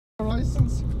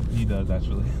License? He does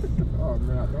actually. Oh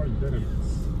man, I thought you didn't.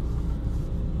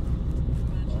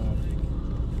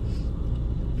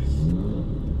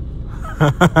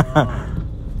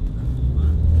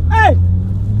 Hey!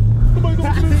 Somebody go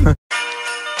to me.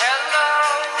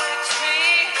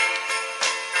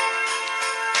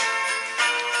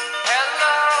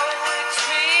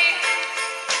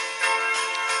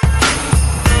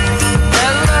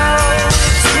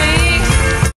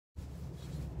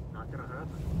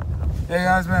 Hey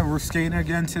guys, man, we're skating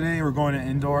again today. We're going to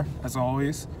indoor, as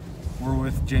always. We're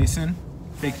with Jason,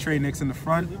 Fake Trey Nix in the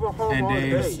front, and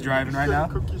Dave's driving right now.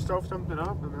 Cook yourself something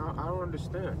up, and I don't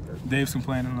understand. Dave's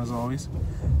complaining as always.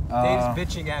 Dave's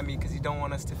bitching at me because he don't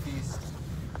want us to feast.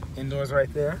 Indoors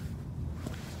right there.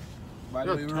 By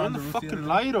Yo, the way, we're turn on the roof fucking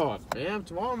light off, man.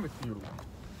 What's wrong with you?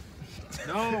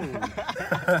 No. I'm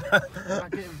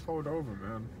not getting pulled over,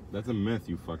 man. That's a myth,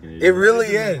 you fucking idiot. It really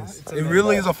is. It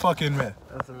really is a fucking myth.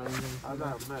 That's amazing. I'm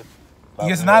not mad.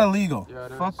 It's not illegal. Yeah,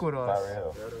 it is. Fuck with us. Yeah,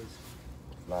 it is.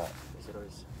 Nah. Yes, it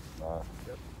is. Nah.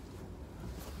 Yep.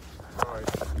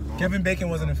 Alright. Kevin Bacon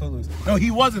wasn't in Footloose. No, he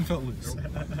wasn't Footloose.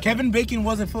 Kevin Bacon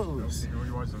wasn't Footloose. No,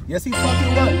 he wasn't. Yes, he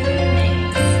fucking was.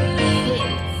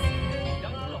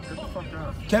 Get the fuck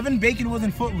out. Kevin Bacon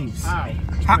wasn't Footloose. How?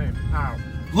 How? Explain. How?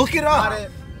 Look it up.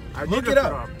 I Look did it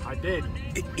up. I did.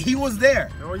 He was there.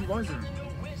 No, he wasn't.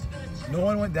 No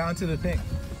one went down to the thing.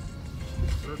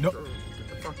 Nope. Get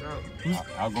the fuck out.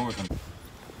 I'll go with him.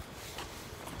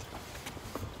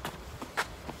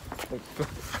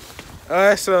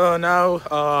 Alright, so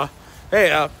now,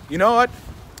 hey, you know what?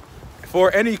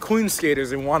 For any Queen skaters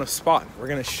that want a spot, we're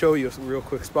gonna show you a real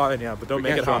quick spot in here, but don't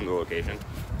make it hot. the location.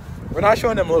 We're not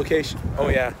showing them location. Oh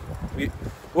yeah.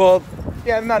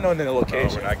 Yeah, I'm not knowing the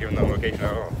location. We're not giving them location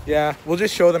at all. Yeah, we'll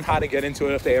just show them how to get into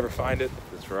it if they ever find it.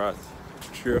 It's for us.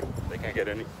 True. They can't get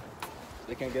any.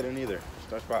 They can't get in either.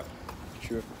 It's our spot.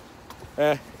 True.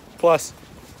 Plus,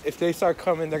 if they start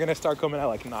coming, they're gonna start coming at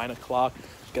like 9 o'clock.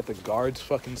 Get the guards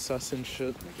fucking sussing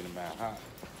shit. Making them mad hot.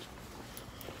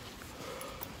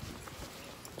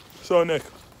 So Nick,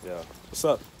 Yeah. what's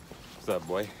up? What's up,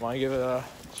 boy? Want to give it a?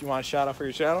 You want a shout out for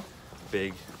your channel?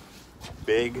 Big.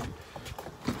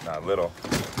 Not little.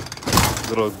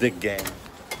 Little dick gang.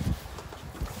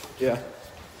 Yeah.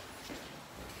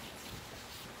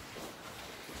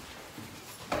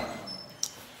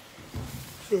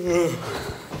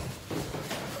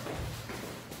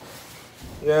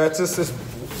 Yeah, it's just this.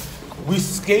 We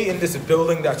skate in this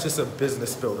building that's just a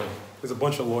business building. There's a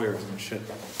bunch of lawyers and shit.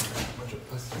 Bunch of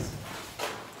pussies.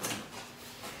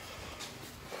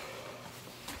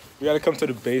 We gotta come to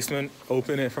the basement,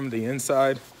 open it from the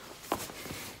inside.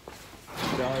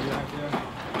 Down back there.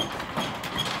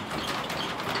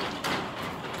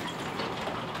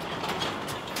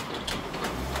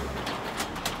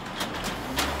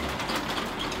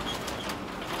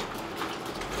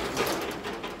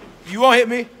 You won't hit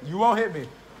me. You won't hit me.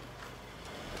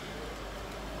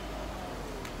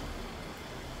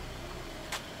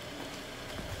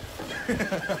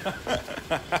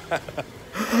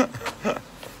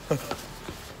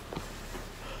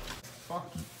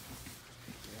 Fuck.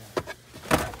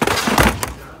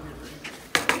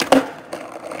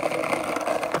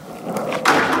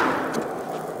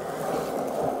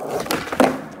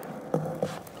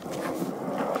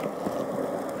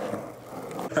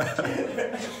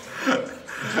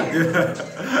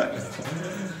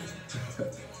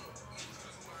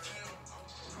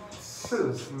 This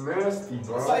is nasty,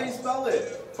 bro. That's how you spell it.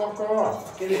 Fuck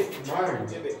off. Get it. Mine.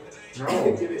 Get it. No.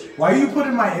 Get it. Why are you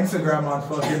putting my Instagram on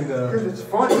fucking Because the it's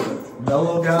funny.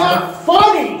 mellow guy? Not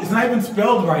funny! It's not even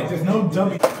spelled right. There's no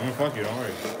W. Fuck you, don't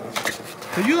worry.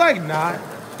 Could you like not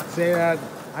say that?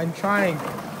 I'm trying.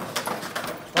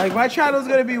 Like my channel's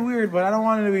gonna be weird, but I don't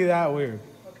want it to be that weird.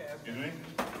 Excuse me?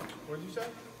 What did you say?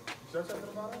 You said something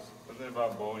about us? Something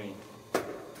about Boney. I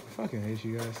fucking hate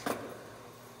you guys.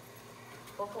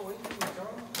 Fuck away from me, John.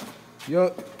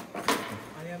 Yo.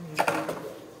 I am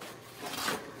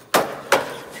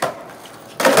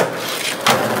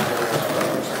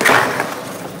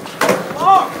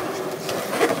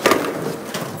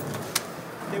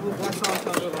They will bless all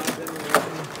other lives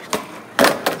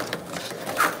anyway.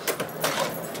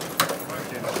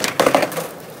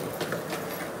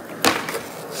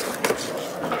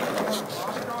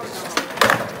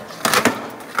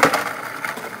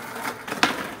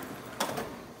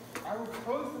 I was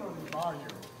posting on the volume.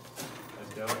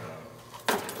 Let's go.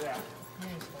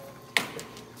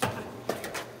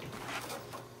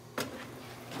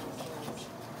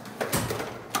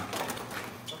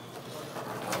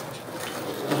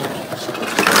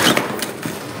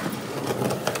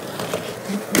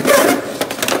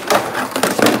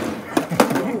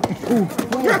 I'm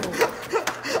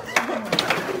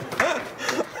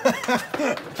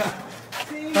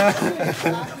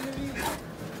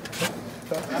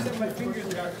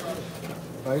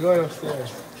going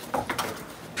upstairs.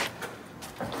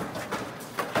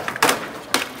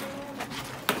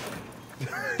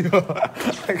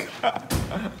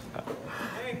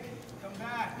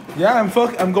 Yeah,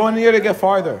 I'm going here to get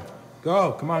farther.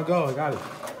 Go, come on, go. I got it.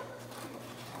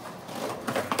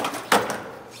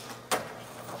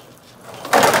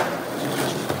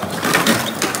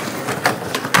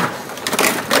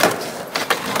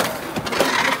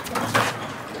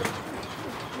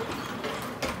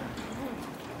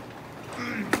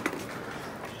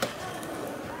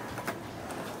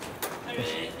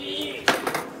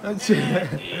 That's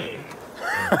it.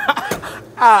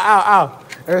 Ow, ow, ow.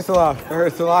 It hurts a lot. It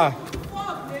hurts a lot.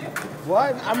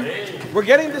 What? We're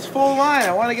getting this full line.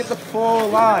 I want to get the full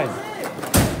line.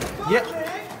 Yeah.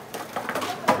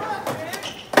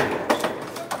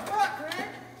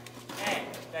 Hey,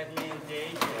 that's me and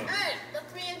Jason. Hey,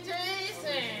 that's me and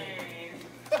Jason.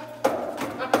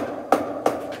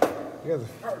 You guys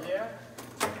are... Oh, yeah?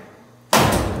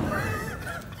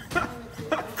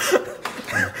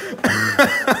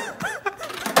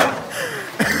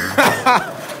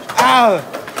 Ow!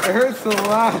 It hurts a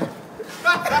lot.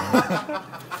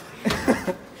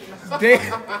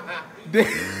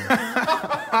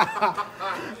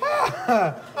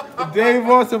 Dave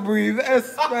wants to breathe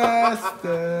asbestos.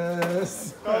 That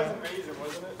was amazing,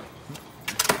 wasn't it?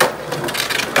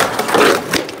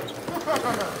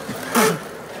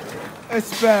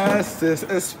 Asbestos,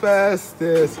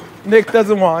 asbestos. Nick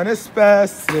doesn't want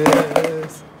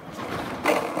asbestos.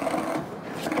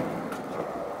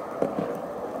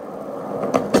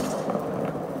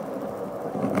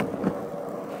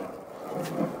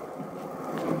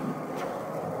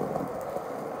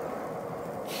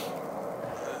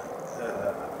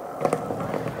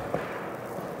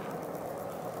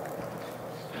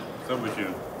 What's up with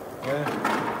you? Yeah.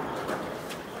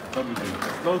 What's up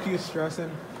with you? Low-key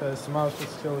stressing because tomorrow's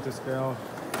supposed to chill with this girl.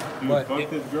 You But fuck it-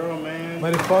 this girl, man.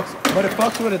 But it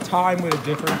fucks with a time with a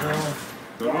different girl.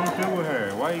 So don't chill with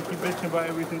her. Why you keep bitching about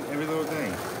everything, every little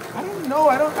thing? I don't know.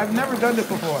 I've never done this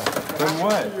before. Then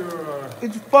what?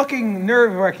 It's fucking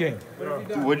nerve-wracking.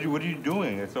 What are you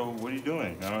doing? So what are you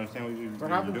doing? I don't understand what What you're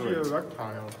happened to doing. your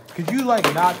erectile? Could you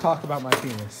like not talk about my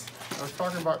penis? I was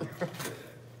talking about.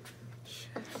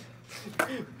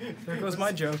 There goes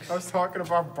my joke. I was talking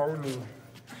about bone.